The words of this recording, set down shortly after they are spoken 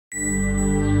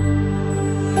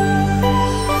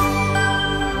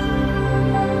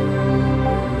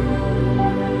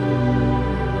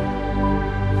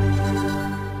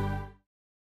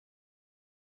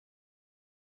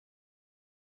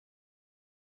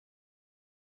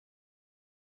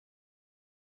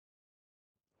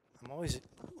I'm always a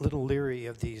little leery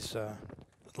of these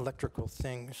electrical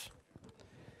things.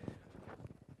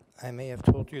 I may have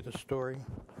told you the story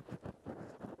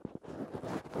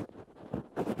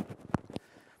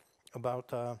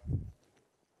about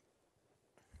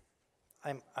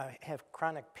I have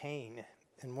chronic pain,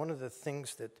 and one of the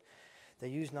things that they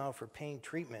use now for pain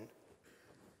treatment,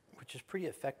 which is pretty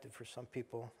effective for some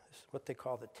people, is what they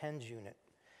call the TENS unit,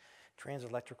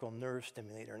 trans-electrical nerve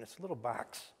stimulator, and it's a little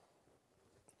box.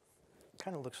 It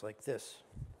kind of looks like this,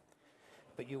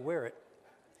 but you wear it,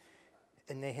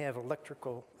 and they have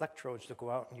electrical electrodes that go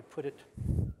out, and you put it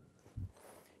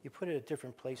at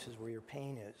different places where your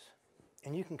pain is,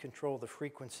 and you can control the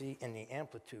frequency and the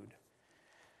amplitude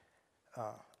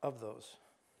of those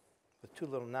with two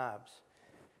little knobs.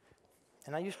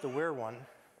 And I used to wear one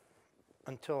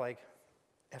until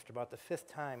after about the fifth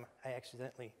time, I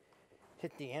accidentally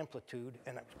hit the amplitude,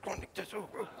 and I was going like this. Oh,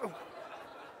 oh, oh.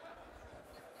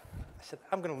 I said,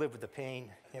 I'm going to live with the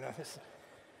pain, you know.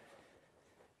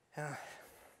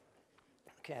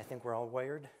 Okay, I think we're all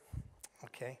wired.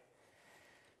 Okay.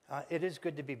 It is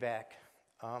good to be back.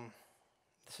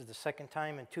 This is the second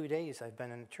time in 2 days I've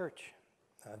been in the church,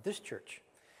 this church,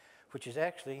 which is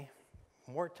actually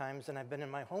more times than I've been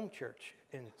in my home church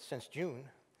since June.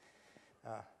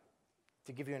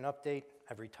 To give you an update,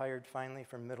 I've retired finally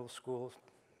from middle school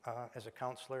as a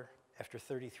counselor after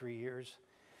 33 years.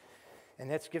 And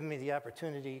that's given me the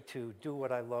opportunity to do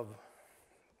what I love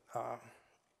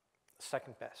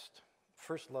second best.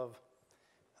 First love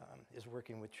is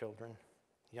working with children,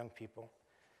 young people.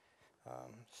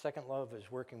 Second love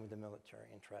is working with the military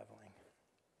and traveling.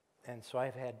 And so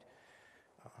I've had,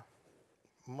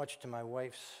 much to my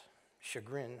wife's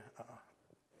chagrin,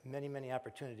 many, many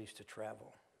opportunities to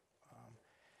travel.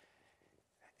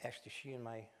 Actually, she and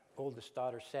my oldest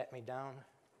daughter sat me down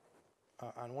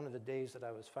on one of the days that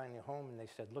I was finally home, and they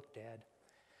said, look, Dad,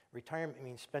 retirement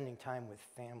means spending time with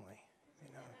family. You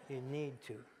know, you need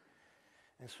to.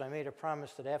 And so I made a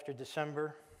promise that after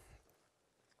December,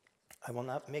 I will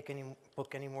not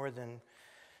book any more than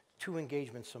 2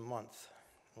 engagements a month.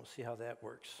 We'll see how that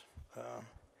works.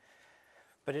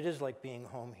 But it is like being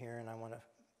home here, and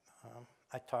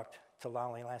I talked to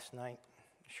Lolly last night,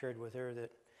 shared with her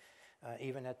that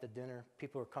even at the dinner,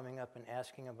 people were coming up and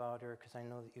asking about her, because I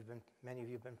know that many of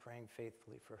you have been praying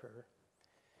faithfully for her.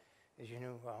 As you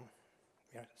knew,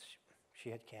 she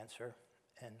had cancer,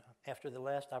 and after the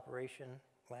last operation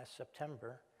last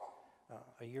September,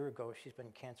 a year ago, she's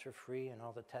been cancer-free, and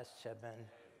all the tests have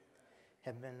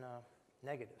been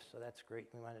negative, so that's great.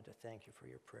 We wanted to thank you for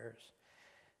your prayers.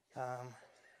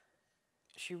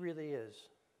 She really is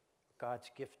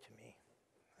God's gift to me.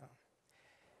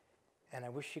 And I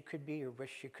wish she could be, or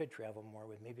wish she could travel more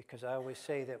with me, because I always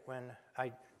say that when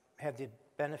I have the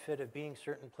benefit of being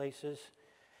certain places,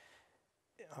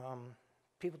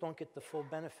 people don't get the full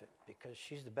benefit, because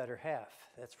she's the better half,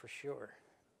 that's for sure.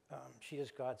 She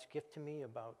is God's gift to me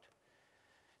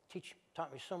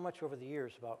taught me so much over the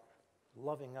years about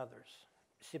loving others.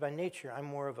 See, by nature, I'm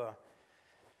more of a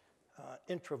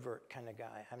introvert kind of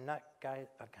guy. I'm not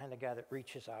a kind of guy that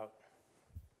reaches out.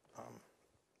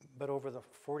 But over the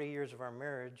 40 years of our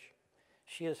marriage,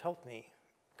 she has helped me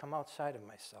come outside of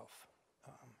myself.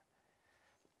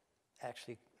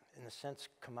 Actually, in a sense,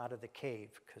 come out of the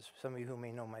cave, because some of you who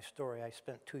may know my story, I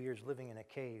spent 2 years living in a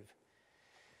cave.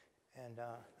 And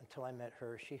until I met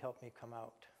her, she helped me come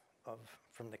out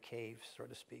from the cave, so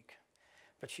to speak.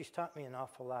 But she's taught me an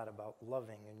awful lot about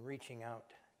loving and reaching out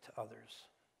to others.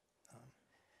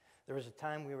 There was a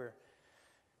time we were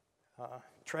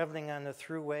traveling on the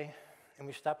thruway, and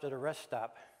we stopped at a rest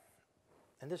stop.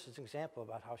 And this is an example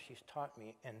about how she's taught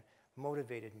me and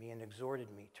motivated me and exhorted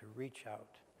me to reach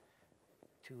out,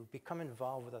 to become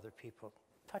involved with other people,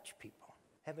 touch people,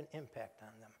 have an impact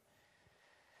on them.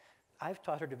 I've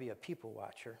taught her to be a people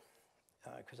watcher,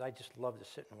 because I just love to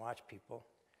sit and watch people.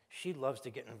 She loves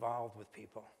to get involved with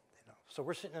people. You know. So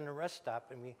we're sitting in a rest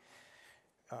stop, and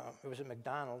it was at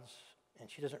McDonald's, and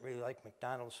she doesn't really like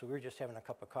McDonald's, so we were just having a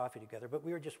cup of coffee together, but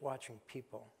we were just watching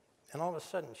people. And all of a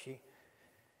sudden,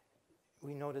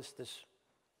 we noticed this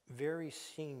very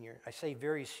senior, I say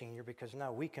very senior because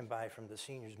now we can buy from the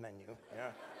seniors menu.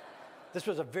 Yeah. This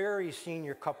was a very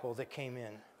senior couple that came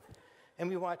in. And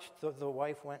we watched, the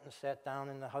wife went and sat down,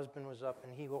 and the husband was up,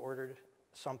 and he ordered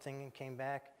something and came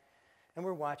back. And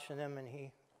we're watching him, and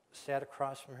he sat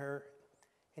across from her,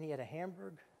 and he had a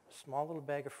hamburger, a small little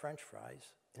bag of French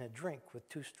fries, and a drink with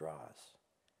 2 straws.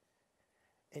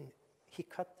 And he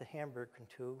cut the hamburger in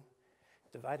 2,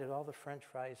 divided all the French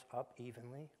fries up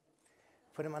evenly,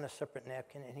 put them on a separate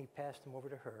napkin, and he passed them over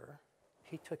to her.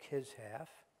 He took his half,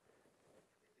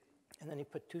 And then he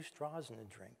put 2 straws in the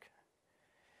drink.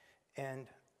 And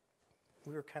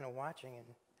we were kind of watching, and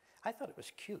I thought it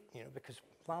was cute, because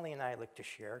Lolly and I like to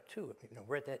share too.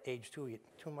 We're at that age too. We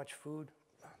eat too much food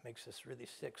makes us really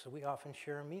sick, so we often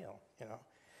share a meal,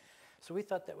 So we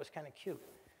thought that was kind of cute.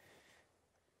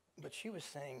 But she was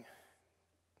saying,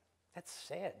 "That's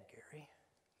sad, Gary.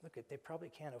 Look, they probably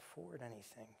can't afford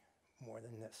anything more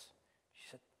than this." She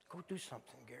said, "Go do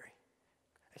something, Gary."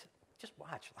 I said, "Just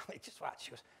watch, Lolly, just watch."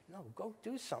 She goes, "No, go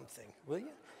do something, will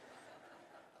you?"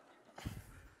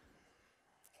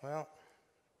 Well,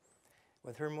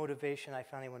 with her motivation, I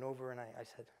finally went over and I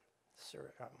said,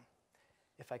 "Sir,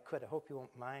 if I could, I hope you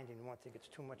won't mind and you won't think it's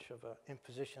too much of an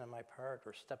imposition on my part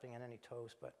or stepping on any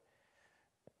toes, but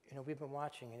we've been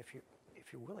watching, and if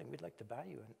you're willing, we'd like to buy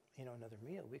you another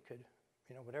meal. We could,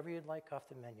 whatever you'd like off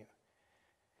the menu."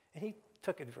 And he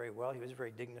took it very well. He was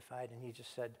very dignified, and he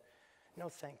just said, "No,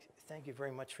 thank you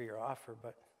very much for your offer,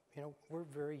 but we're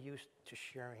very used to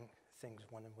sharing things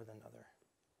one with another."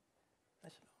 I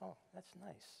said, "Oh, that's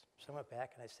nice." So I went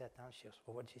back and I sat down. She goes,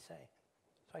 "Well, what did she say?"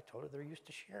 So I told her they're used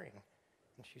to sharing.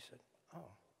 And she said,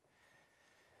 "Oh."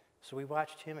 So we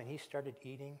watched him, and he started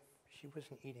eating. She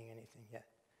wasn't eating anything yet.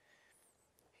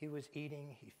 He was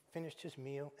eating. He finished his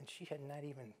meal, and she had not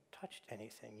even touched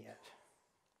anything yet.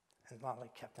 And Lolly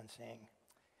kept on saying,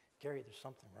 "Gary, there's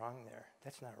something wrong there.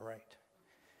 That's not right."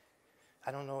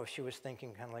 I don't know if she was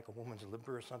thinking kind of like a woman's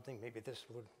liber or something. Maybe this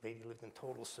lady lived in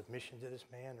total submission to this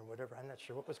man or whatever. I'm not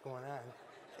sure what was going on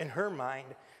in her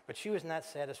mind, but she was not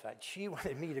satisfied. She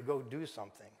wanted me to go do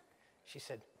something. She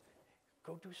said,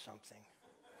 "Go do something."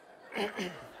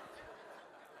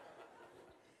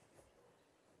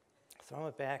 So I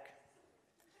went back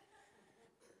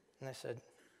and I said,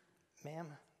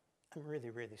 "Ma'am, I'm really,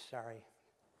 really sorry,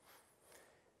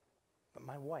 but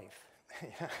my wife,"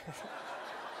 kind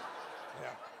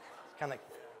of like,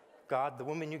 "God, the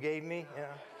woman you gave me,"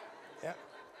 yeah. I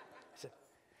said,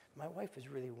 "My wife is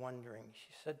really wondering."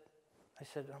 I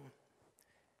said,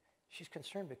 "She's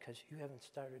concerned because you haven't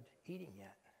started eating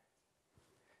yet.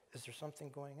 Is there something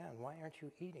going on? Why aren't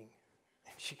you eating?"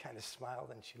 And she kind of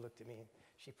smiled, and she looked at me, and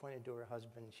she pointed to her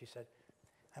husband, and she said,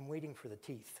 "I'm waiting for the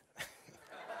teeth."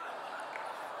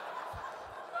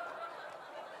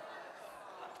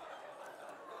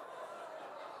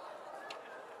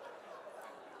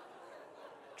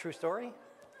 True story?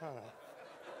 I don't know.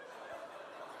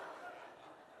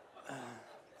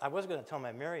 I was going to tell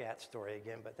my Marriott story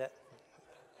again, but that...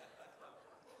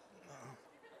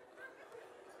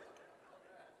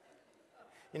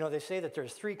 They say that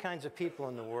there's 3 kinds of people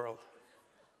in the world.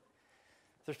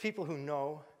 There's people who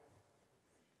know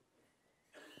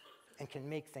and can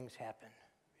make things happen,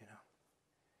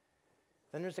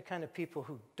 Then there's the kind of people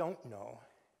who don't know,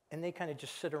 and they kind of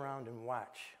just sit around and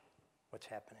watch what's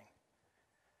happening.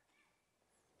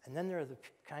 And then there are the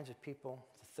kinds of people,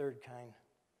 the 3rd kind,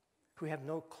 who have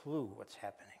no clue what's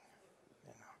happening.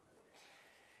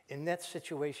 In that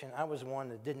situation, I was one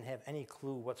that didn't have any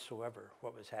clue whatsoever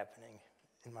what was happening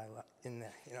in my life,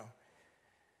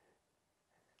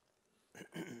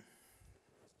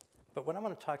 But what I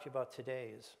want to talk to you about today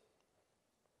is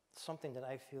something that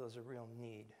I feel is a real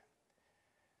need.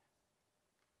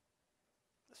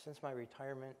 Since my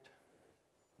retirement,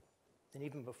 and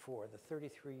even before, the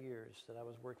 33 years that I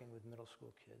was working with middle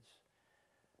school kids,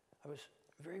 I was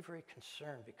very, very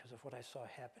concerned because of what I saw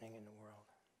happening in the world.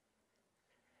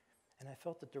 And I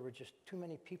felt that there were just too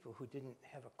many people who didn't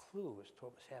have a clue as to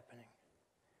what was happening.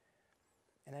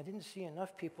 And I didn't see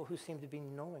enough people who seemed to be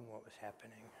knowing what was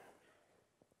happening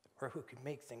or who could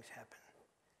make things happen.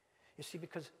 You see,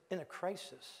 because in a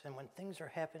crisis and when things are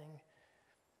happening,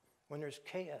 when there's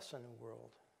chaos in the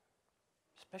world,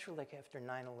 especially like after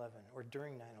 9/11 or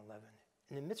during 9/11,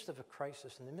 in the midst of a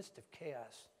crisis, in the midst of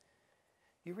chaos,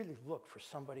 you really look for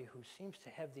somebody who seems to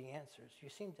have the answers. Who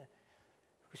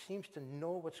seems to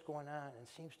know what's going on and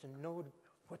seems to know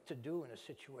what to do in a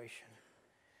situation.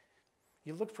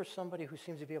 You look for somebody who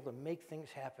seems to be able to make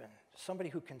things happen, somebody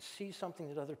who can see something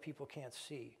that other people can't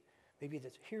see, maybe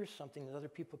that hears something that other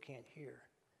people can't hear.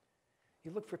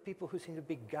 You look for people who seem to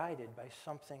be guided by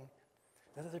something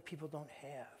that other people don't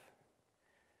have.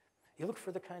 You look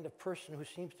for the kind of person who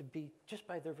seems to be, just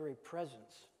by their very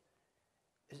presence,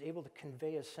 is able to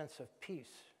convey a sense of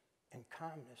peace and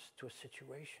calmness to a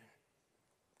situation.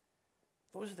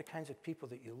 Those are the kinds of people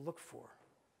that you look for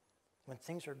when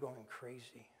things are going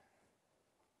crazy.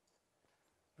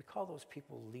 We call those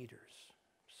people leaders.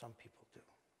 Some people do.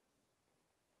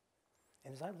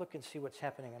 And as I look and see what's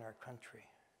happening in our country,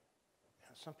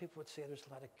 some people would say there's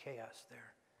a lot of chaos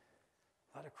there,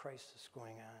 a lot of crisis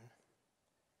going on.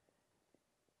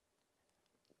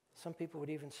 Some people would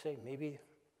even say maybe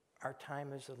our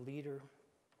time as a leader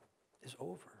is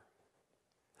over.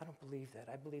 I don't believe that.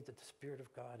 I believe that the Spirit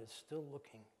of God is still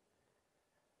looking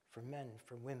for men,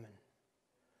 for women,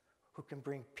 who can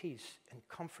bring peace and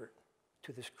comfort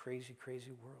to this crazy,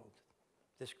 crazy world,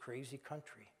 this crazy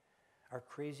country, our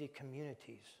crazy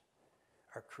communities,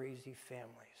 our crazy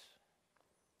families.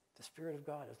 The Spirit of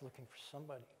God is looking for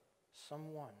somebody,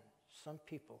 someone, some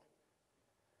people,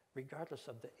 regardless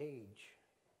of the age,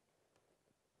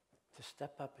 to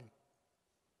step up and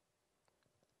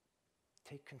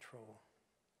take control,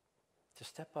 to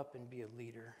step up and be a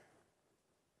leader.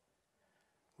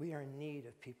 We are in need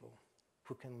of people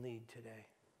who can lead today.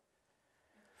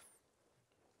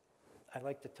 I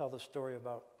like to tell the story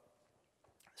about,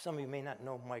 some of you may not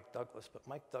know Mike Douglas, but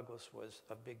Mike Douglas was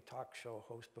a big talk show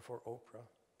host before Oprah.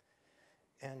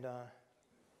 And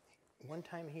one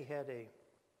time he had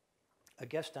a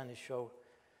guest on his show,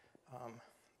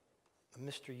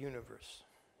 Mr. Universe.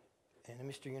 And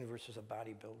Mr. Universe is a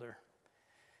bodybuilder.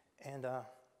 And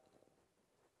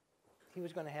he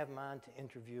was going to have him on to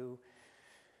interview.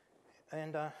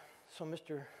 And so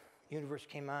Mr. Universe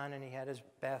came on, and he had his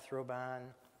bathrobe on.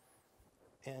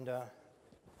 And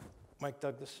Mike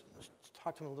Douglas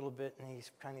talked to him a little bit, and he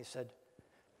kind of said,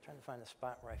 I'm trying to find a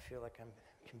spot where I feel like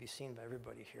I can be seen by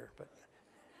everybody here, but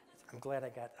I'm glad I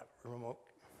got a remote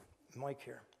mic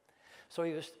here. So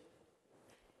he was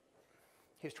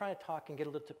trying to talk and get a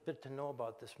little bit to know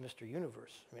about this Mr.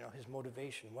 Universe, his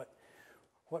motivation, what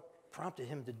prompted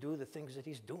him to do the things that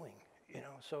he's doing,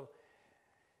 So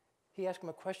he asked him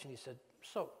a question. He said,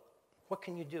 so what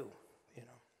can you do?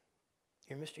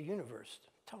 You're Mr. Universe.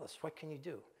 Tell us, what can you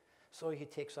do? So he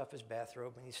takes off his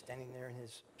bathrobe, and he's standing there in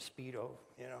his Speedo,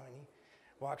 and he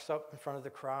walks up in front of the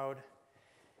crowd,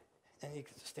 and he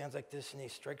stands like this, and he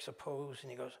strikes a pose,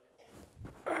 and he goes,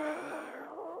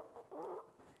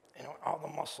 all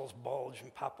the muscles bulge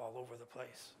and pop all over the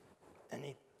place. And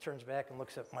he turns back and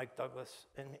looks at Mike Douglas,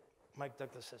 and Mike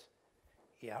Douglas says,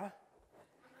 yeah?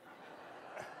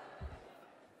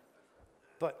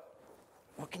 But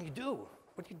what can you do?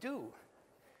 What do you do?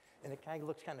 And the guy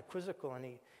looks kind of quizzical, and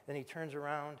then he turns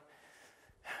around,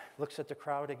 looks at the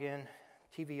crowd again,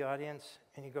 TV audience,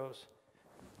 and he goes,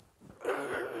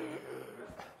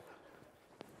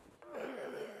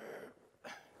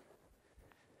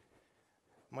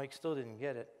 Mike still didn't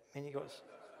get it. And he goes,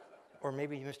 or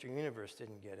maybe Mr. Universe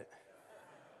didn't get it.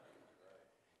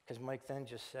 Because Mike then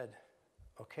just said,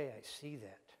 okay, I see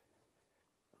that.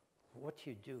 What do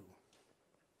you do?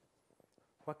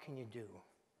 What can you do?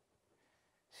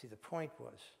 See, the point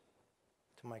was,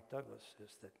 to Mike Douglas,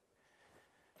 is that,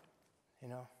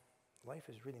 life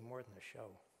is really more than a show.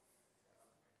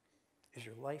 Is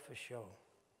your life a show?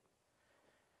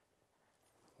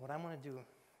 What I want to do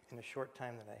in the short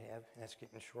time that I have, and it's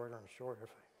getting shorter and shorter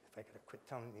if I could quit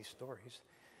telling these stories,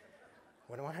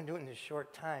 what I want to do in this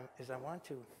short time is I want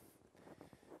to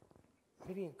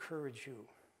maybe encourage you,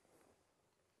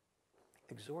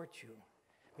 exhort you,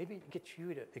 maybe get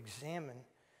you to examine,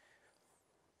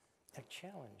 I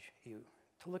challenge you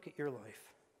to look at your life,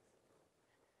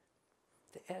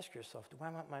 to ask yourself, do I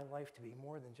want my life to be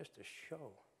more than just a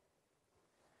show?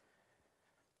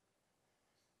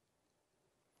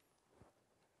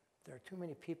 There are too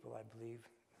many people, I believe,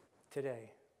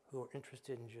 today who are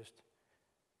interested in just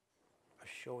a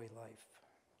showy life.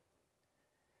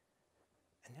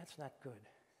 And that's not good.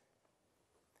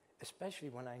 Especially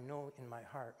when I know in my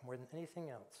heart, more than anything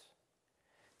else,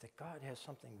 that God has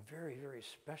something very, very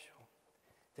special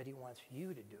that he wants you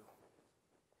to do.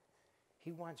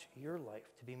 He wants your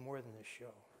life to be more than a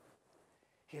show.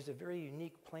 He has a very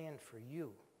unique plan for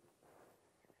you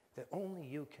that only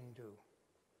you can do.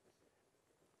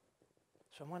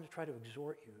 So I want to try to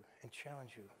exhort you and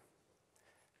challenge you.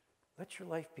 Let your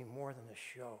life be more than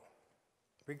a show,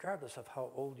 regardless of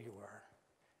how old you are.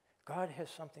 God has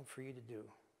something for you to do.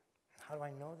 How do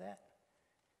I know that?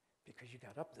 Because you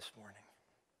got up this morning.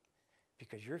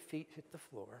 Because your feet hit the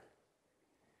floor.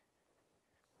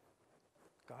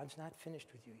 God's not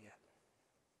finished with you yet.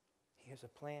 He has a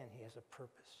plan. He has a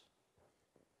purpose.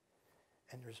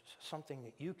 And there's something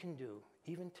that you can do,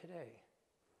 even today,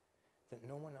 that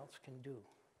no one else can do.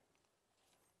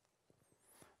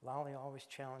 Lolly always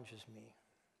challenges me.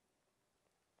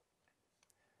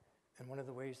 And one of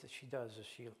the ways that she does is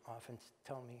she used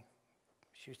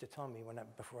to tell me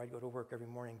before I'd go to work every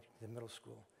morning in the middle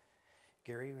school,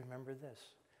 Gary, remember this.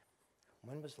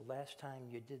 When was the last time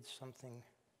you did something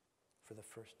for the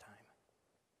first time?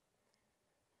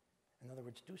 In other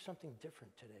words, do something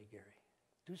different today, Gary.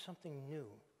 Do something new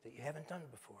that you haven't done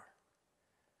before.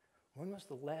 When was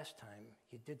the last time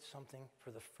you did something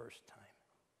for the first time?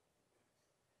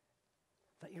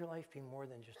 Let your life be more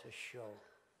than just a show,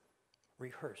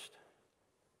 rehearsed.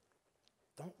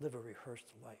 Don't live a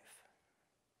rehearsed life.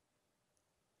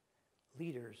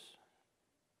 Leaders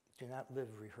do not live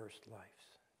rehearsed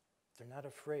lives. They're not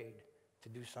afraid to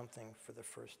do something for the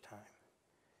first time.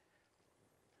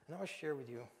 And I want to share with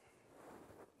you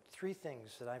 3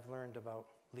 things that I've learned about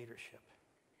leadership.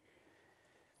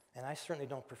 And I certainly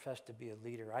don't profess to be a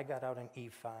leader. I got out in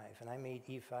E5, and I made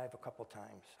E5 a couple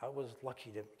times. I was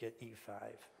lucky to get E5.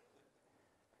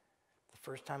 The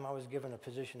first time I was given a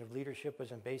position of leadership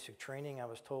was in basic training. I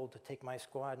was told to take my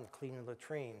squad and clean the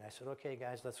latrine. I said, okay,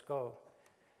 guys, let's go.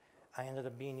 I ended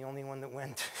up being the only one that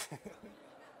went.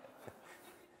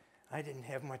 I didn't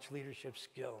have much leadership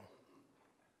skill.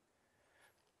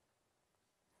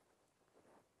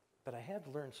 But I have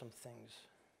learned some things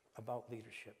about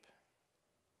leadership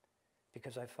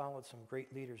because I followed some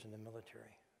great leaders in the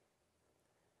military.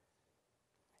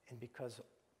 And because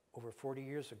over 40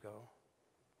 years ago,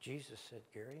 Jesus said,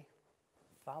 Gary,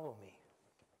 follow me,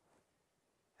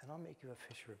 and I'll make you a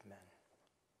fisher of men.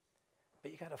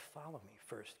 But you got to follow me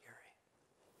first, Gary.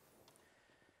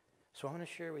 So I want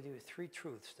to share with you 3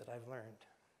 truths that I've learned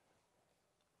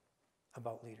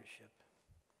about leadership.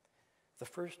 The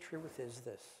first truth is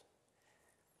this,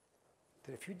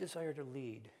 that if you desire to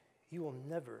lead, you will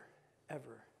never,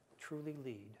 ever truly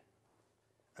lead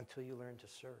until you learn to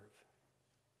serve.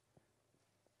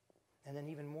 And then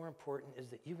even more important is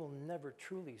that you will never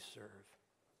truly serve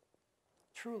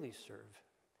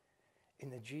in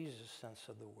the Jesus sense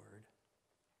of the word,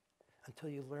 until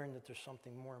you learn that there's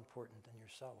something more important than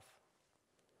yourself.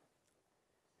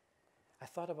 I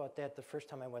thought about that the first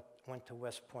time I went to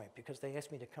West Point, because they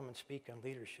asked me to come and speak on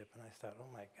leadership, and I thought, oh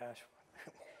my gosh,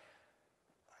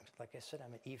 like I said,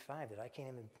 I'm at E5, that I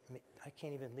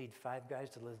can't even lead 5 guys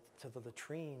to the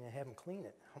latrine and have them clean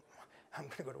it. I'm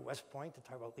going to go to West Point to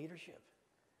talk about leadership.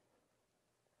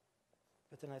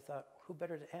 But then I thought, who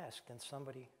better to ask than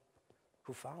somebody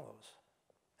who follows?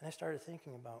 And I started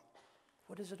thinking about,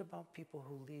 what is it about people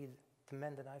who lead the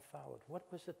men that I followed? What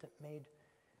was it that made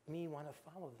me want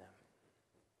to follow them?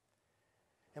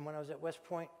 And when I was at West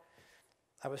Point,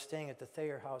 I was staying at the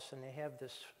Thayer House, and they have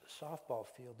this softball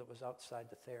field that was outside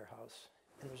the Thayer House.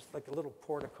 And there's like a little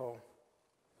portico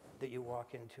that you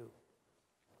walk into.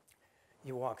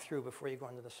 You walk through before you go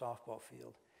into the softball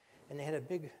field. And they had a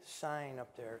big sign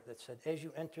up there that said, as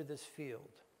you enter this field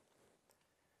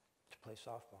to play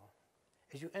softball,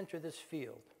 as you enter this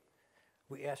field,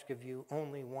 we ask of you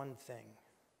only one thing.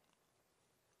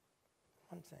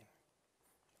 One thing.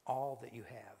 All that you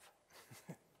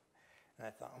have. And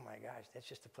I thought, oh my gosh, that's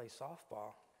just to play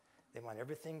softball. They want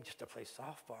everything just to play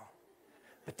softball.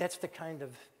 But that's the kind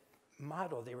of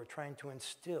motto they were trying to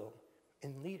instill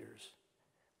in leaders.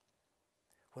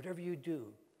 Whatever you do,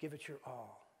 give it your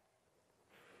all.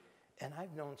 And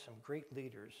I've known some great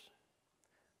leaders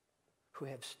who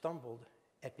have stumbled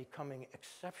at becoming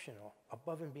exceptional,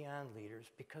 above and beyond leaders,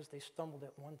 because they stumbled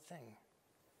at one thing: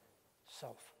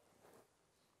 self.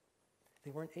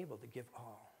 They weren't able to give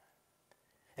all.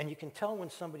 And you can tell when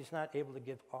somebody's not able to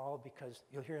give all, because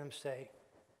you'll hear them say,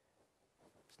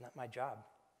 it's not my job.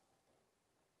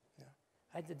 You know,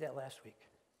 I did that last week.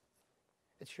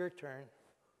 It's your turn.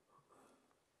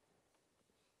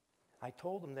 I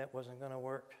told them that wasn't going to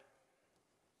work.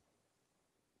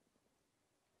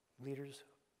 Leaders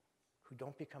who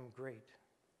don't become great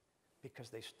because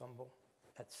they stumble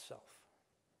at self.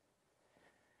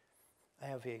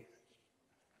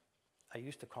 I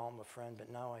used to call him a friend,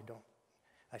 but now I don't.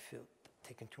 I feel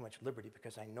taking too much liberty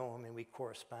because I know him and we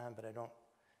correspond, but I don't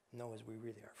know as we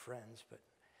really are friends. But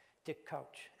Dick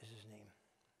Couch is his name.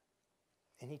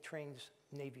 And he trains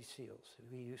Navy SEALs.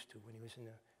 He used to when he was in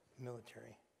the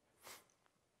military.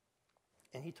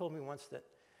 And he told me once that,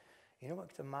 you know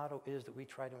what the motto is that we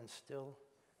try to instill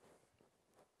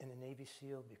in a Navy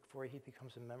SEAL before he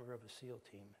becomes a member of a SEAL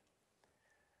team?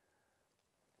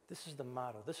 This is the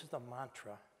motto, this is the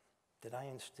mantra that I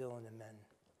instill in the men.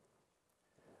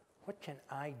 What can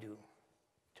I do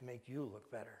to make you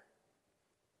look better?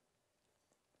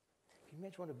 Can you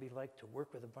imagine what it would be like to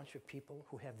work with a bunch of people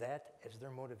who have that as their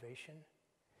motivation?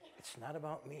 It's not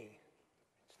about me.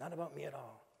 It's not about me at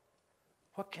all.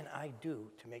 What can I do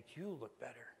to make you look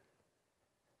better?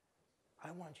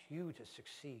 I want you to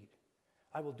succeed.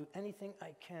 I will do anything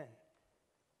I can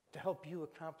to help you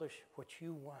accomplish what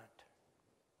you want.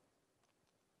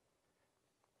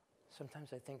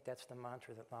 Sometimes I think that's the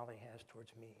mantra that Lolly has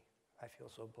towards me. I feel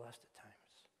so blessed at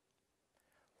times.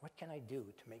 What can I do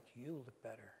to make you look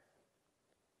better?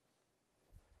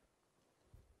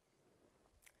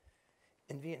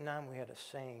 In Vietnam, we had a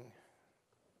saying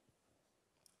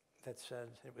that said,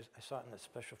 I saw it in the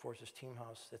Special Forces Team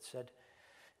House, that said,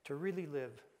 to really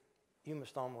live, you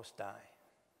must almost die.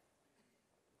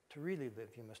 To really live,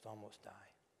 you must almost die.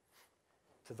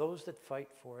 To those that fight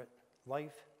for it,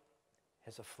 life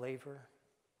has a flavor,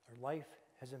 or life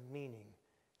has a meaning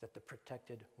that the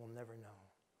protected will never know.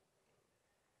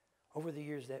 Over the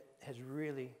years, that has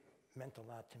really meant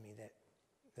a lot to me,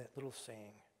 that little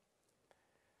saying.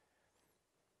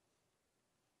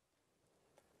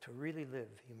 To really live,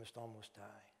 you must almost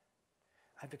die.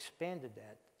 I've expanded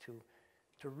that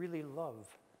to really love,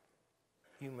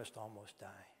 you must almost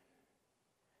die.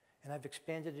 And I've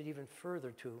expanded it even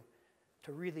further to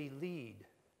really lead,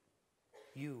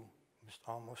 you must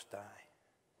almost die.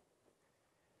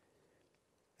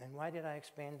 And why did I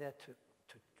expand that to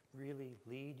really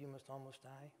lead, you must almost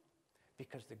die?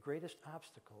 Because the greatest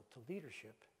obstacle to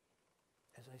leadership,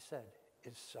 as I said,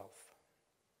 is self.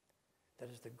 That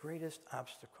is the greatest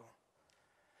obstacle.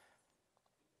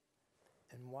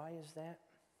 And why is that?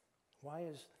 Why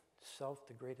is self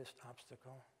the greatest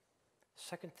obstacle?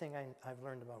 Second thing I've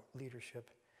learned about leadership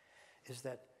is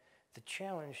that the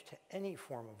challenge to any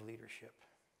form of leadership,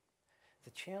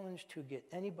 the challenge to get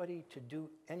anybody to do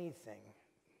anything,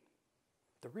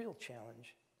 the real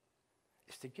challenge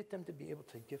is to get them to be able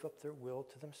to give up their will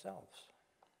to themselves.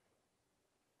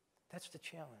 That's the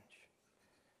challenge.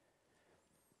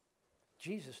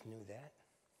 Jesus knew that.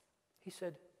 He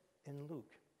said in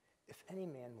Luke, if any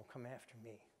man will come after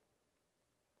me,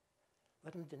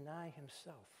 let him deny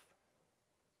himself.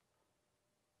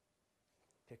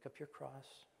 Pick up your cross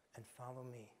and follow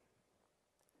me.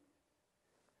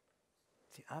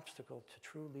 The obstacle to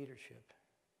true leadership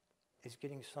is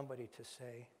getting somebody to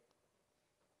say,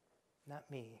 not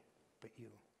me, but you.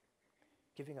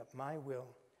 Giving up my will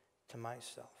to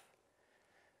myself.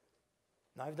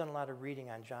 Now, I've done a lot of reading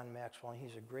on John Maxwell, and he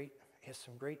has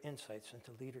some great insights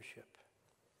into leadership.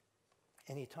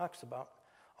 And he talks about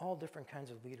all different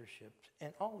kinds of leaderships,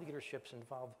 and all leaderships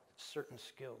involve certain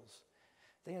skills.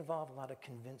 They involve a lot of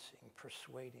convincing,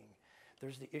 persuading.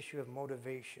 There's the issue of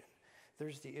motivation.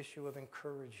 There's the issue of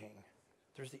encouraging.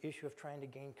 There's the issue of trying to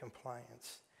gain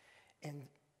compliance. And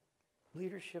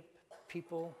leadership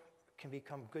people can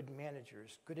become good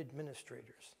managers, good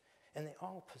administrators, and they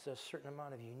all possess a certain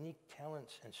amount of unique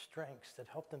talents and strengths that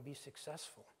help them be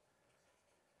successful.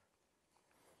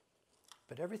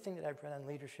 But everything that I've read on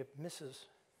leadership misses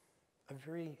a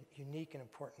very unique and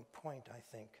important point, I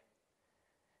think,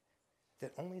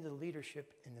 that only the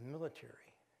leadership in the military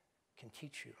can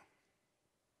teach you.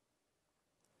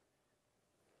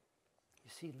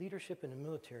 You see, leadership in the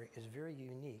military is very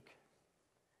unique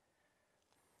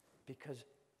because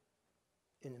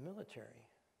in the military,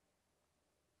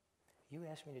 you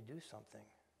ask me to do something,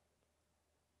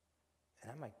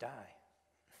 and I might die.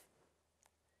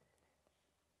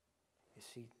 You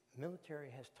see, military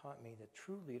has taught me that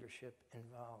true leadership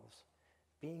involves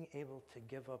being able to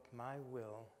give up my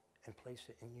will and place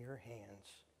it in your hands.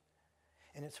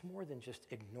 And it's more than just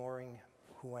ignoring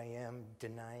who I am,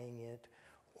 denying it,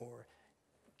 or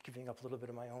giving up a little bit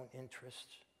of my own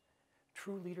interests.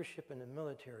 True leadership in the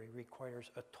military requires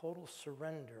a total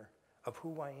surrender of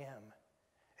who I am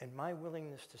and my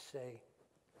willingness to say,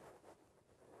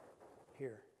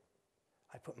 here,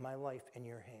 I put my life in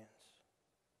your hands.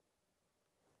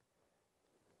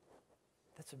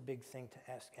 That's a big thing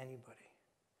to ask anybody.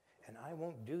 And I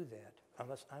won't do that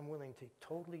unless I'm willing to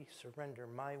totally surrender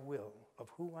my will of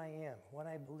who I am, what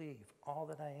I believe, all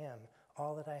that I am,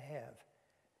 all that I have,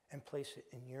 and place it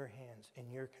in your hands,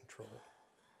 in your control.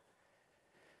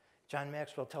 John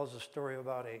Maxwell tells a story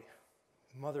about a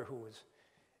mother who was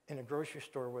in a grocery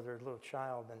store with her little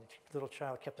child, and the little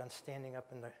child kept on standing up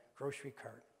in the grocery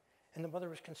cart. And the mother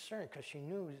was concerned because she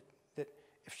knew that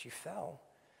if she fell,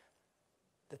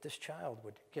 that this child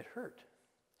would get hurt.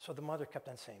 So the mother kept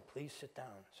on saying, please sit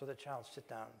down. So the child sit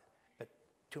down, but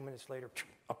 2 minutes later,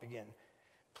 up again.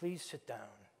 Please sit down,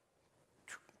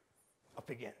 up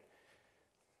again.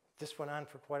 This went on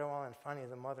for quite a while, and finally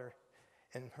the mother,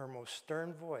 in her most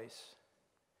stern voice,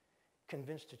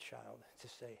 convinced the child to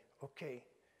say, okay,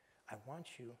 I want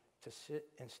you to sit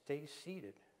and stay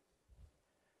seated.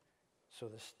 So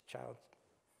this child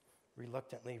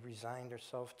reluctantly resigned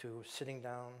herself to sitting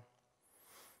down.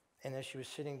 And as she was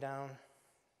sitting down,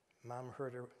 Mom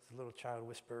heard the little child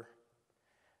whisper,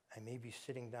 I may be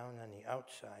sitting down on the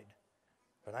outside,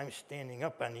 but I'm standing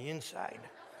up on the inside.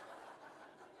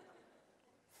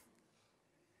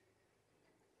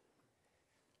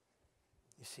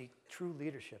 You see, true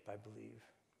leadership, I believe,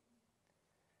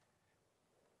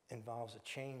 involves a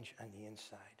change on the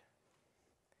inside.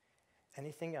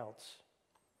 Anything else,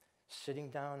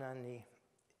 sitting down on the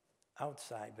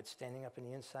outside, but standing up on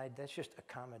the inside, that's just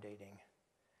accommodating.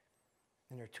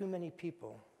 And there are too many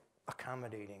people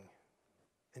accommodating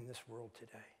in this world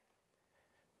today.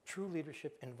 True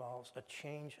leadership involves a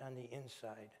change on the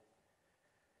inside,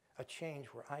 a change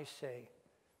where I say,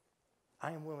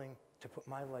 I am willing to put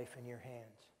my life in your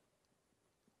hands.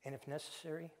 And if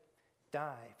necessary,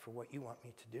 die for what you want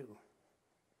me to do.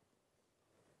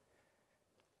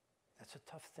 That's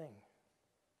a tough thing.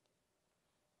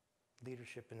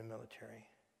 Leadership in the military.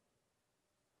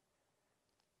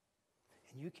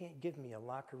 And you can't give me a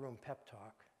locker room pep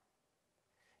talk.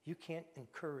 You can't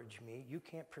encourage me. You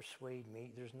can't persuade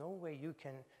me. There's no way you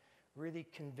can really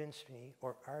convince me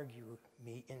or argue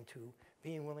me into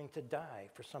being willing to die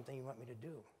for something you want me to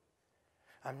do.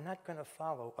 I'm not going to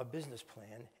follow a business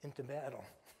plan into battle.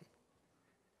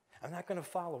 I'm not going to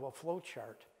follow a flow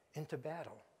chart into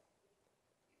battle.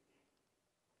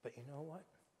 But you know what?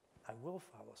 I will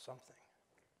follow something.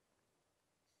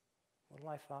 What will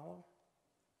I follow?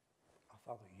 I'll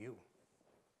follow you.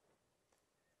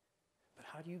 But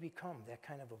how do you become that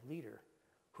kind of a leader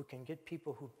who can get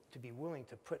people to be willing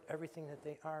to put everything that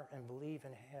they are and believe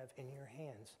and have in your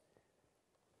hands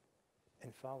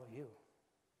and follow you?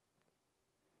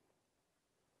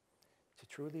 To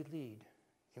truly lead,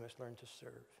 you must learn to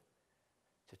serve.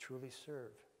 To truly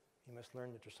serve, you must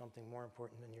learn that there's something more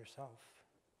important than yourself.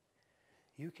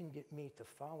 You can get me to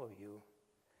follow you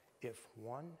if,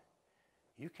 one,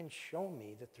 you can show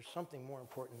me that there's something more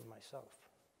important than myself.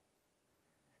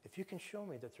 If you can show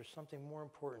me that there's something more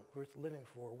important, worth living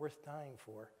for, worth dying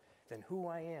for, than who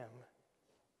I am,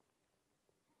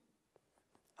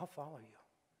 I'll follow you.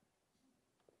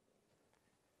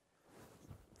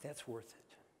 That's worth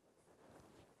it.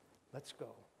 Let's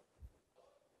go.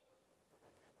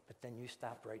 But then you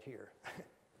stop right here.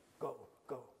 Go.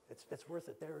 It's worth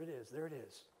it. There it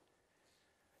is.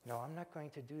 No, I'm not going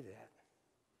to do that.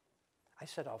 I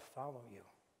said I'll follow you.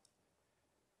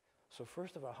 So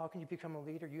first of all, how can you become a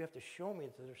leader? You have to show me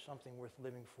that there's something worth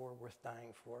living for, worth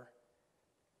dying for.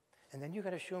 And then you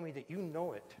got to show me that you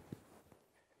know it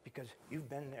because you've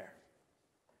been there.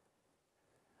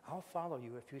 I'll follow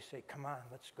you if you say, come on,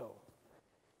 let's go.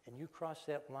 And you cross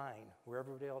that line where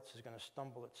everybody else is going to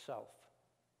stumble itself.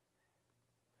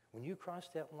 When you cross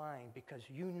that line because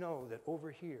you know that over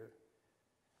here,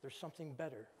 there's something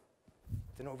better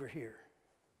than over here.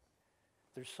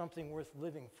 There's something worth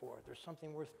living for. There's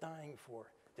something worth dying for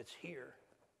that's here.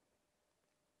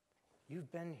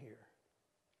 You've been here.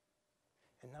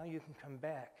 And now you can come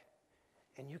back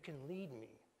and you can lead me.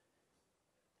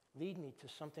 Lead me to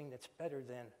something that's better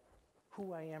than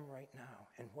who I am right now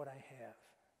and what I have.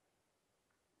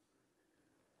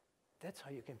 That's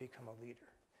how you can become a leader.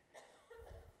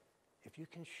 If you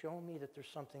can show me that there's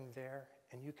something there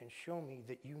and you can show me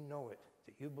that you know it,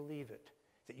 that you believe it,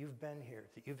 that you've been here,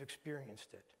 that you've experienced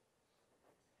it.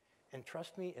 And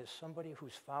trust me, as somebody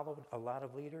who's followed a lot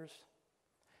of leaders,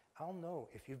 I'll know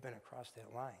if you've been across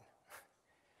that line.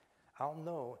 I'll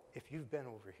know if you've been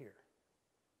over here.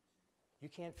 You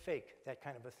can't fake that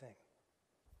kind of a thing.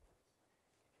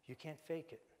 You can't fake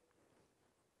it.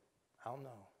 I'll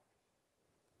know.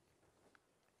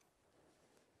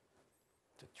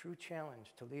 The true challenge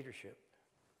to leadership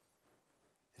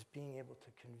is being able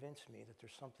to convince me that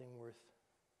there's something worth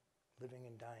living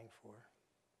and dying for,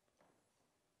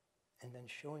 and then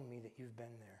showing me that you've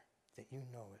been there, that you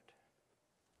know it.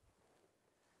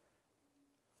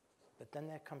 But then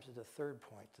that comes to the third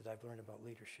point that I've learned about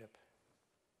leadership.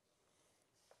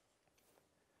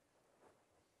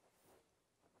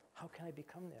 How can I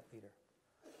become that leader?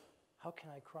 How can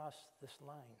I cross this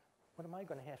line? What am I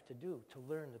going to have to do to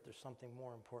learn that there's something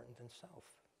more important than self?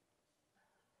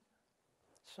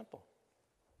 Simple.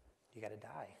 You got to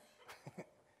die.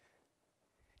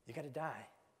 You got to die.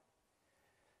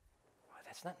 Well,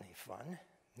 that's not any fun.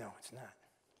 No, it's not.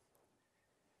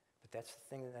 But that's the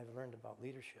thing that I've learned about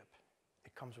leadership.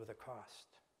 It comes with a cost.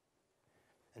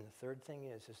 And the third thing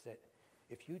is that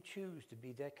if you choose to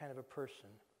be that kind of a person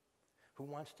who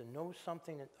wants to know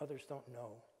something that others don't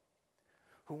know,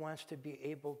 who wants to be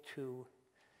able to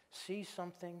see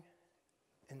something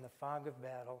in the fog of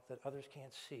battle that others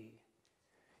can't see,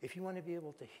 if you want to be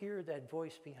able to hear that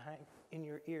voice in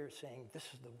your ear saying, this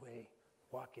is the way,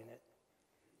 walk in it.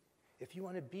 If you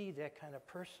want to be that kind of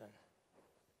person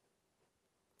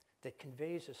that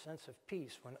conveys a sense of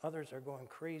peace when others are going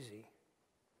crazy,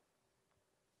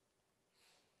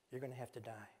 you're going to have to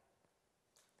die.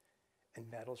 And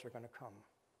battles are going to come.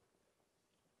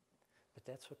 But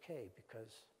that's okay,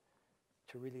 because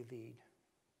to really lead,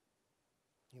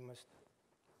 you must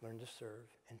learn to serve.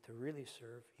 And to really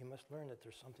serve, you must learn that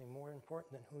there's something more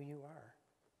important than who you are.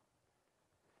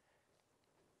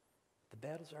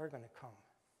 battles are going to come.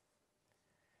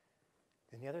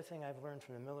 And the other thing I've learned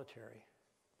from the military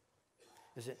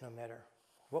is that no matter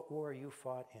what war you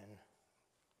fought in,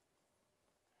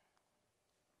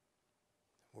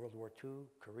 World War II,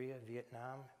 Korea,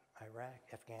 Vietnam, Iraq,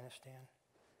 Afghanistan,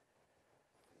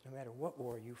 no matter what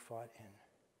war you fought in,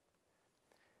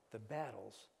 the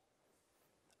battles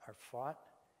are fought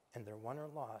and they're won or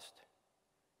lost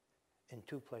in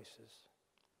two places.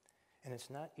 And it's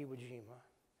not Iwo Jima.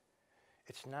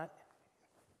 It's not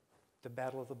the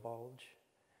Battle of the Bulge.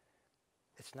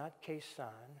 It's not Khe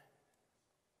Sanh.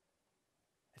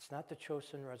 It's not the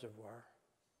Chosin Reservoir.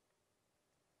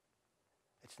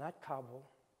 It's not Kabul,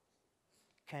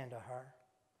 Kandahar.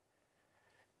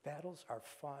 Battles are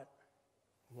fought,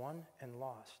 won, and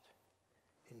lost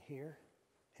in here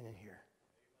and in here.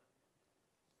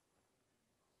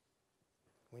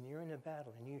 When you're in a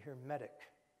battle and you hear medic,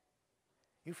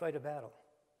 you fight a battle.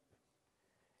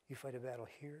 You fight a battle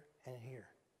here and here.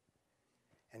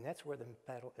 And that's where the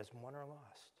battle is won or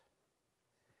lost.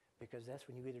 Because that's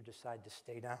when you either decide to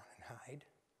stay down and hide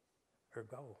or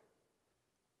go.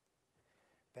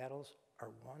 Battles are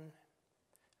won,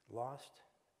 lost,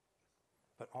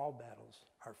 but all battles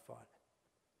are fought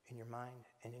in your mind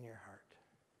and in your heart.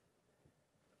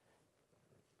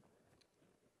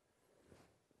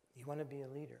 You want to be a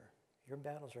leader, your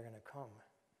battles are going to come,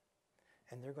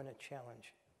 and they're going to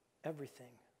challenge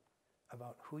everything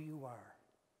about who you are,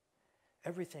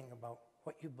 everything about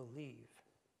what you believe.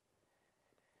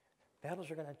 Battles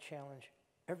are going to challenge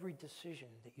every decision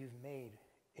that you've made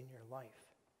in your life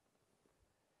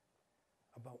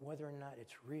about whether or not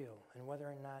it's real and whether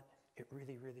or not it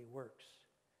really, really works.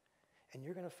 And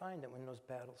you're going to find that when those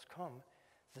battles come,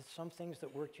 that some things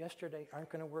that worked yesterday aren't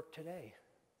going to work today.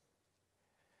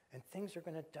 And things are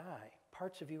going to die.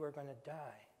 Parts of you are going to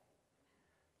die.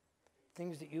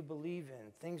 Things that you believe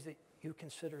in, things that you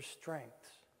consider strengths,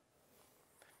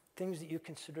 things that you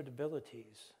considered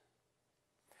abilities,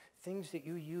 things that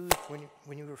you used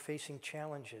when you were facing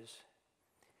challenges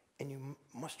and you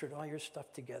mustered all your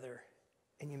stuff together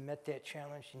and you met that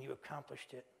challenge and you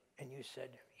accomplished it and you said,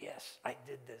 yes, I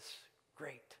did this,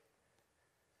 great.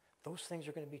 Those things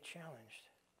are going to be challenged.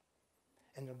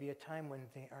 And there'll be a time when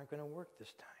they aren't going to work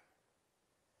this time.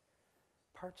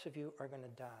 Parts of you are going to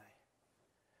die.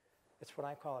 It's what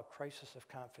I call a crisis of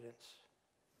confidence.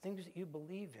 Things that you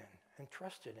believe in and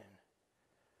trusted in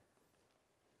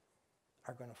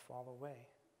are going to fall away.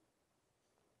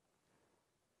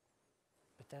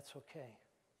 But that's okay.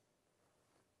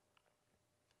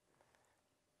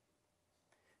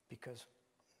 Because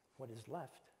what is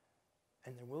left,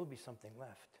 and there will be something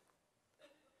left,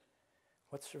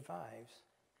 what survives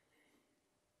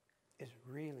is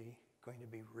really going to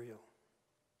be real.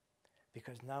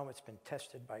 Because now it's been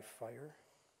tested by fire.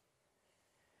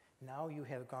 Now you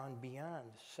have gone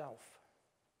beyond self.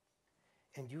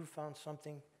 And you've found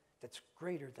something that's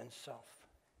greater than self.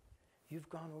 You've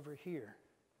gone over here.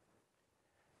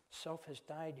 Self has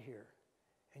died here.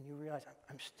 And you realize,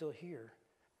 I'm still here.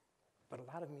 But a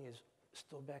lot of me is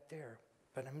still back there.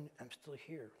 But I'm still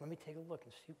here. Let me take a look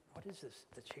and see, what is this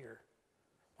that's here?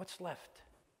 What's left?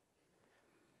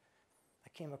 I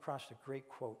came across a great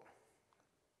quote.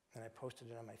 And I posted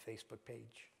it on my Facebook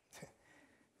page.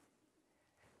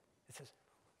 It says,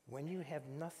 when you have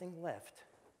nothing left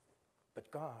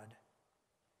but God,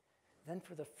 then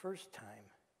for the first time,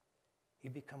 you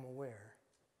become aware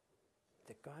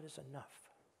that God is enough.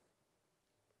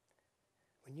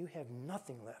 When you have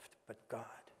nothing left but God,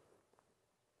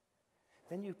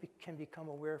 then you can become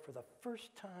aware for the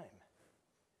first time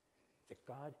that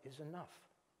God is enough.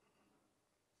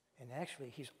 And actually,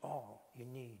 He's all you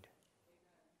need.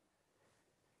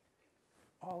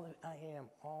 All that I am,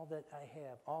 all that I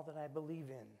have, all that I believe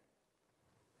in,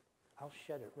 I'll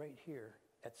shed it right here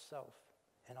at self.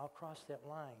 And I'll cross that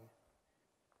line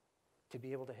to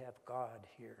be able to have God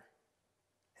here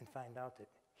and find out that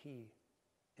He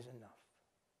is enough.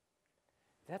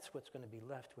 That's what's going to be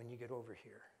left when you get over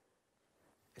here.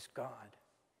 It's God.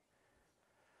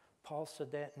 Paul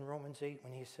said that in Romans 8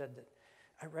 when he said that,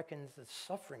 I reckon the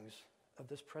sufferings of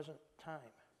this present time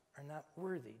are not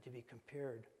worthy to be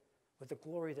compared with the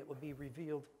glory that will be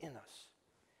revealed in us.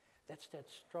 That's that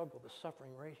struggle, the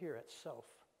suffering right here at self.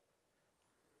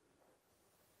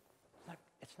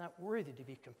 It's not worthy to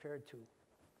be compared to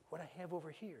what I have over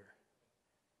here.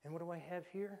 And what do I have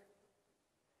here?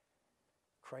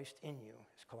 Christ in you,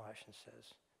 as Colossians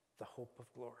says, the hope of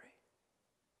glory.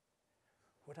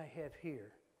 What I have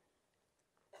here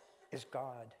is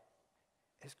God,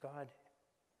 as God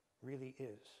really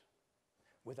is,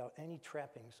 without any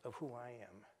trappings of who I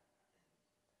am.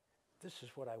 This is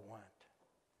what I want.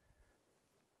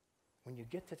 When you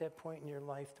get to that point in your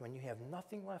life when you have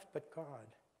nothing left but God,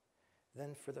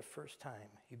 then for the first time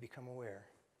you become aware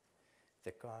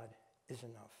that God is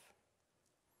enough.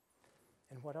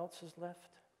 And what else is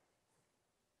left?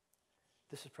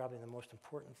 This is probably the most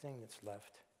important thing that's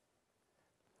left,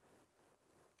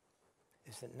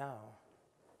 is that now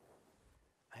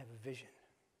I have a vision.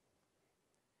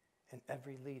 And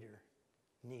every leader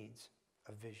needs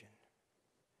a vision.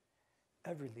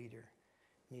 Every leader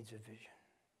needs a vision.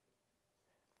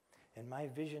 And my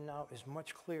vision now is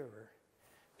much clearer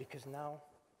because now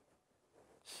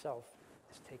self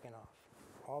is taken off.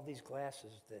 All these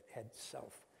glasses that had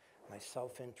self, my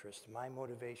self-interest, my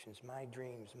motivations, my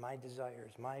dreams, my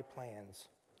desires, my plans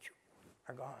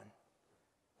are gone.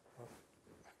 Well,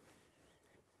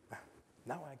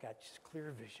 now I got just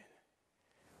clear vision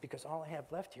because all I have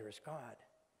left here is God.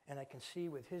 And I can see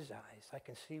with his eyes. I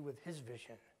can see with his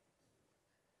vision.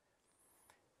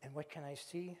 And what can I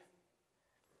see?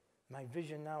 My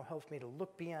vision now helps me to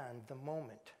look beyond the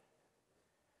moment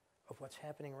of what's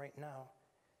happening right now.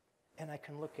 And I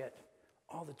can look at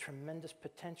all the tremendous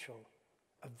potential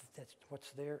of that's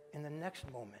what's there in the next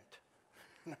moment.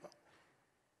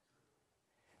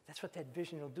 That's what that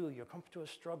vision will do. You'll come to a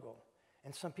struggle.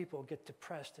 And some people get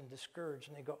depressed and discouraged.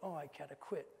 And they go, oh, I gotta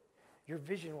quit. Your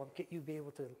vision will get you be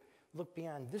able to look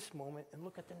beyond this moment and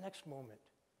look at the next moment.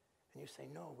 And you say,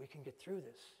 no, we can get through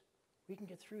this. We can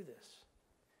get through this.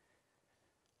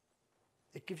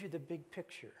 It gives you the big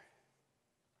picture.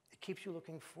 It keeps you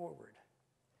looking forward.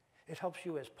 It helps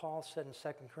you, as Paul said in 2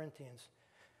 Corinthians,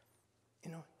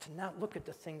 to not look at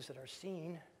the things that are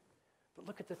seen, but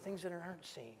look at the things that aren't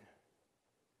seen.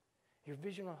 Your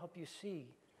vision will help you see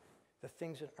the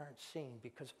things that aren't seen,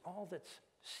 because all that's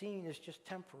seen is just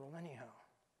temporal anyhow.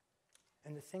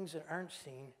 And the things that aren't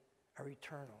seen are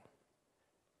eternal.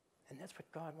 And that's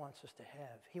what God wants us to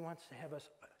have. He wants to have us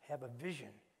have a vision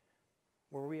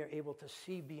where we are able to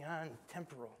see beyond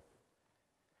temporal.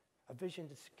 A vision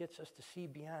that gets us to see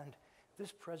beyond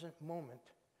this present moment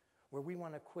where we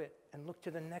want to quit and look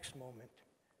to the next moment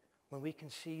when we can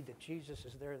see that Jesus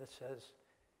is there that says,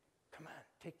 come on,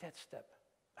 take that step.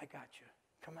 I got you.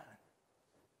 Come on.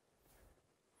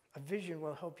 A vision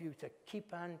will help you to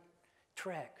keep on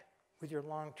track with your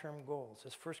long-term goals.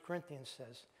 As 1 Corinthians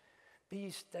says, be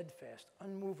steadfast,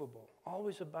 unmovable,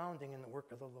 always abounding in the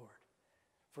work of the Lord.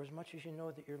 For as much as you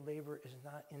know that your labor is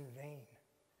not in vain.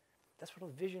 That's what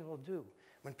a vision will do.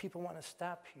 When people want to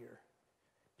stop here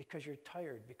because you're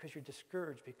tired, because you're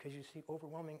discouraged, because you see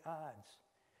overwhelming odds,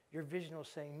 your vision will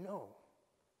say, no.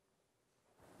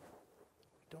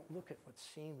 Don't look at what's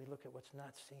seen, we look at what's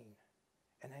not seen.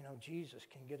 And I know Jesus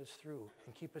can get us through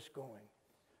and keep us going.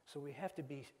 So we have to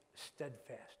be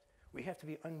steadfast. We have to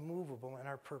be unmovable in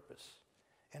our purpose,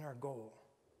 in our goal.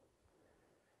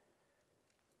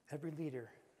 Every leader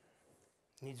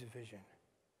needs a vision.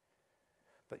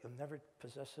 But you'll never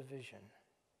possess a vision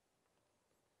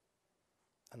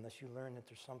unless you learn that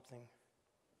there's something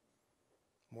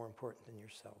more important than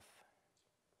yourself.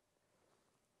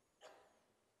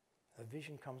 A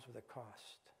vision comes with a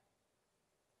cost.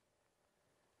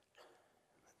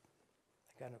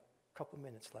 I got a couple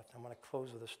minutes left. I'm going to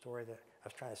close with a story that I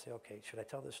was trying to say, okay, should I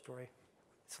tell this story?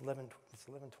 It's 11:29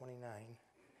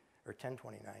 or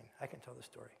 10:29. I can tell the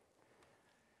story.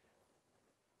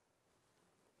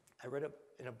 I read it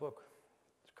in a book.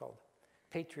 It's called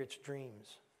Patriot's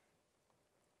Dreams.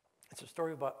 It's a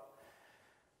story about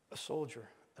a soldier,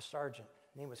 a sergeant.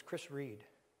 His name was Chris Reed.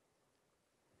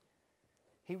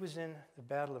 He was in the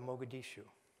Battle of Mogadishu.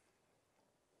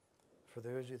 For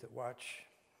those of you that watch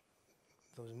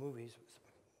those movies, it was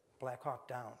Black Hawk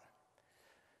Down,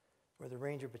 where the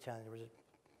Ranger Battalion, there was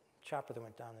a chopper that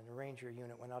went down and the Ranger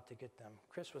unit went out to get them.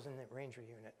 Chris was in the Ranger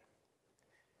unit.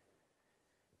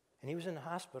 And he was in the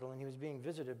hospital and he was being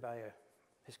visited by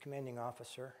his commanding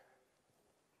officer.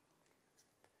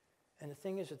 And the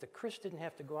thing is that Chris didn't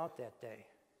have to go out that day.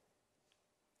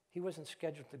 He wasn't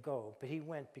scheduled to go, but he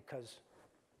went because,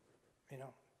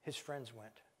 his friends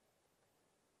went.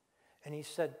 And he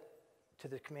said to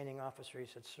the commanding officer, he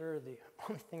said, sir, the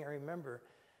only thing I remember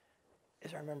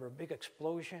is a big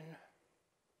explosion,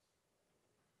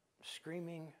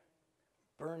 screaming,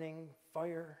 burning,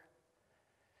 fire.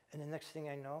 And the next thing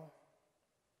I know,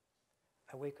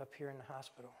 I wake up here in the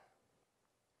hospital.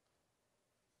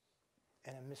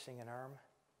 And I'm missing an arm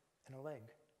and a leg.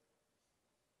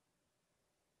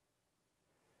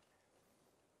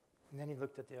 And then he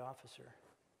looked at the officer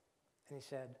and he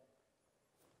said,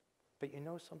 but you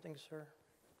know something, sir?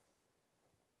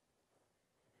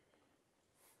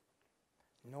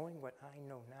 Knowing what I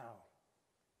know now,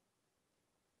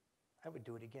 I would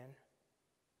do it again.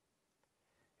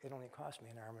 It only cost me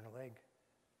an arm and a leg.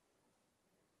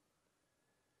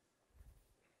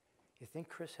 You think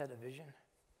Chris had a vision?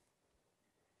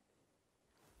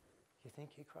 You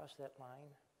think he crossed that line?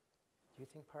 Do you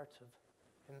think parts of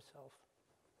himself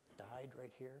died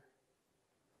right here?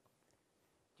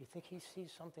 Do you think he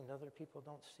sees something that other people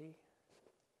don't see?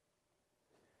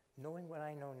 Knowing what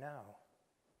I know now,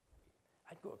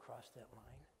 I'd go across that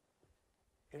line.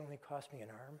 It only cost me an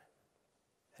arm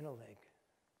and a leg.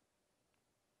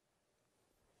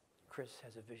 Chris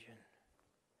has a vision,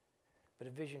 but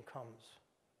a vision comes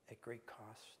at great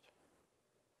cost.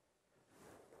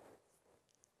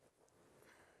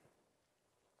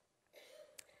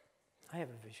 I have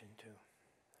a vision too.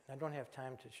 I don't have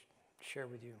time to share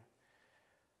with you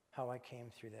how I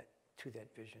came through to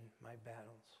that vision, my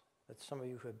battles. But some of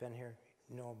you who have been here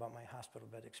know about my hospital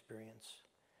bed experience.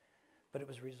 But it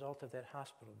was a result of that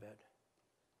hospital bed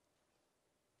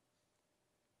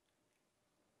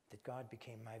that God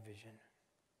became my vision.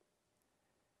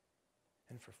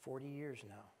 And for 40 years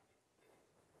now,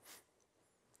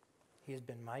 He has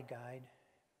been my guide.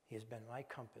 He has been my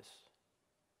compass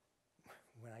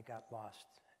when I got lost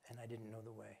and I didn't know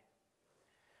the way.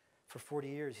 For 40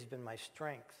 years, He's been my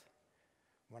strength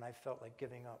when I felt like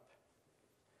giving up.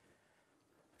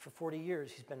 For 40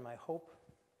 years, He's been my hope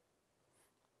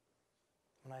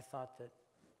when I thought that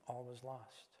all was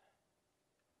lost.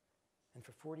 And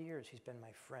for 40 years, He's been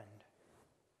my friend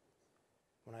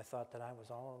when I thought that I was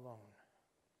all alone.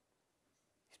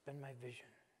 He's been my vision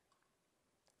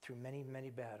through many, many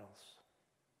battles.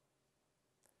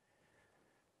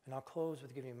 And I'll close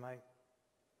with giving you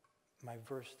my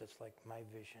verse that's like my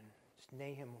vision. It's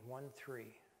Nahum 1:3.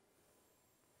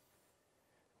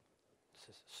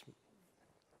 It's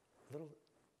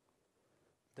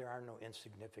there are no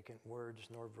insignificant words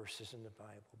nor verses in the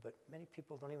Bible, but many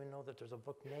people don't even know that there's a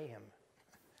book Nahum,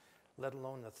 let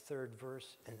alone the third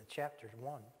verse in the chapter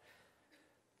 1.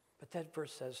 But that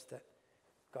verse says that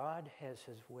God has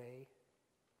His way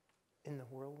in the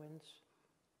whirlwinds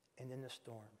and in the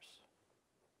storms.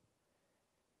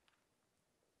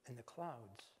 And the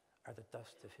clouds are the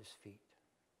dust of His feet.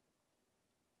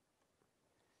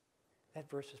 That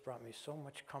verse has brought me so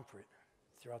much comfort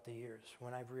throughout the years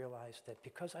when I've realized that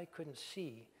because I couldn't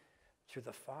see through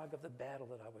the fog of the battle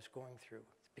that I was going through,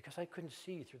 because I couldn't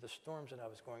see through the storms that I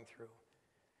was going through,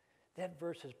 that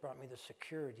verse has brought me the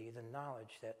security, the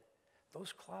knowledge that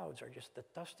those clouds are just the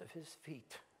dust of His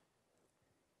feet.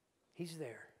 He's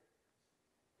there,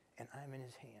 and I'm in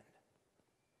His hand.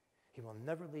 He will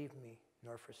never leave me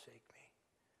nor forsake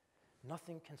me.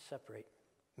 Nothing can separate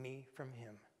me from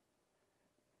Him.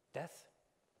 Death,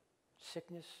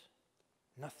 sickness,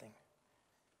 nothing.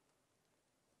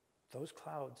 Those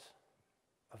clouds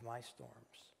of my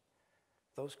storms,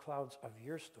 those clouds of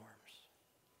your storms,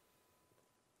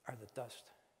 are the dust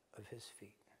of His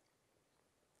feet.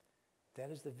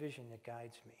 That is the vision that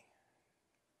guides me.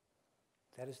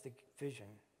 That is the vision,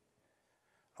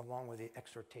 along with the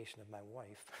exhortation of my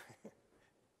wife,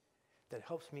 that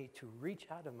helps me to reach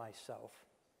out of myself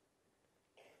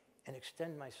and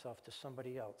extend myself to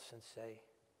somebody else and say,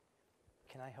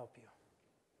 can I help you?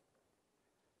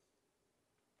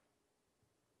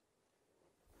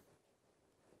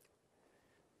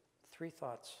 Three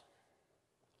thoughts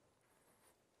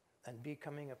on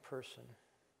becoming a person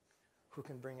who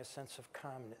can bring a sense of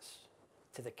calmness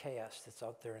to the chaos that's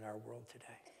out there in our world today.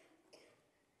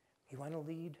 You want to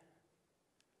lead?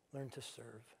 Learn to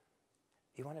serve.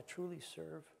 You want to truly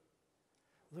serve?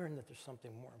 Learn that there's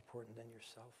something more important than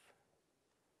yourself.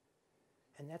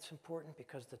 And that's important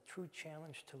because the true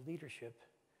challenge to leadership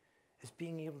is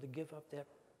being able to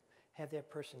have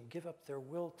that person give up their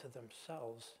will to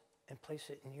themselves and place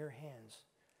it in your hands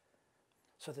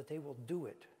so that they will do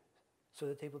it, so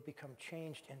that they will become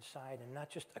changed inside and not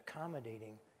just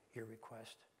accommodating your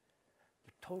request,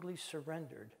 but totally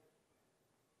surrendered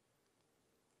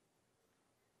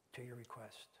to your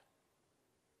request.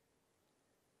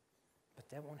 But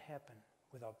that won't happen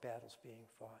without battles being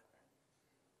fought.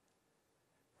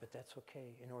 But that's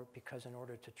okay, because in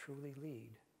order to truly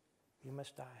lead, you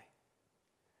must die.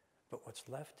 But what's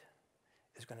left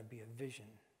is going to be a vision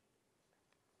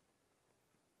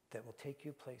that will take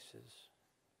you places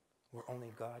where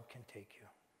only God can take you.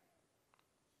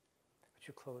 Would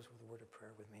you close with a word of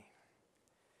prayer with me?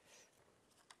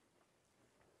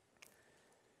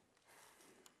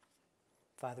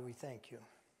 Father, we thank you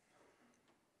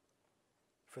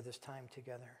for this time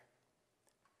together.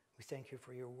 We thank you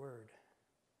for your word.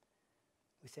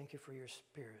 We thank you for your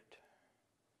Spirit.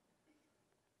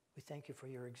 We thank you for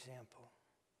your example.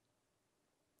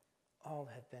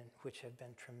 Which have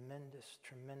been tremendous,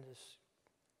 tremendous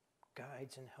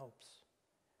guides and helps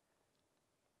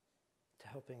to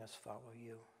helping us follow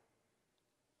you.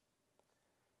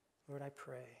 Lord, I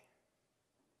pray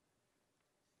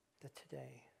that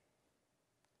today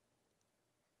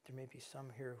there may be some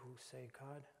here who say,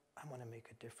 God, I want to make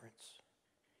a difference.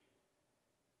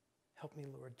 Help me,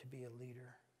 Lord, to be a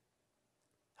leader.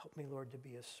 Help me, Lord, to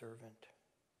be a servant.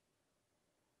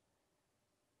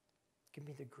 Give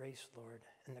me the grace, Lord,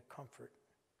 and the comfort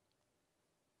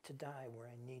to die where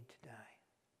I need to die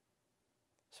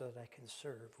so that I can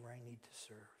serve where I need to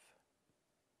serve.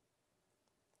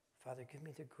 Father, give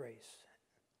me the grace,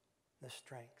 the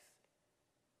strength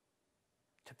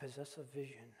to possess a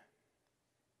vision,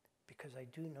 because I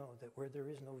do know that where there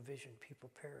is no vision,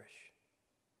 people perish.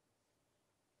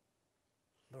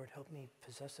 Lord, help me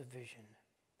possess a vision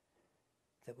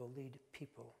that will lead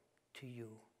people to you.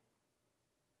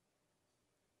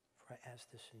 For I ask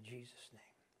this in Jesus'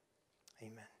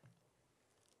 name. Amen.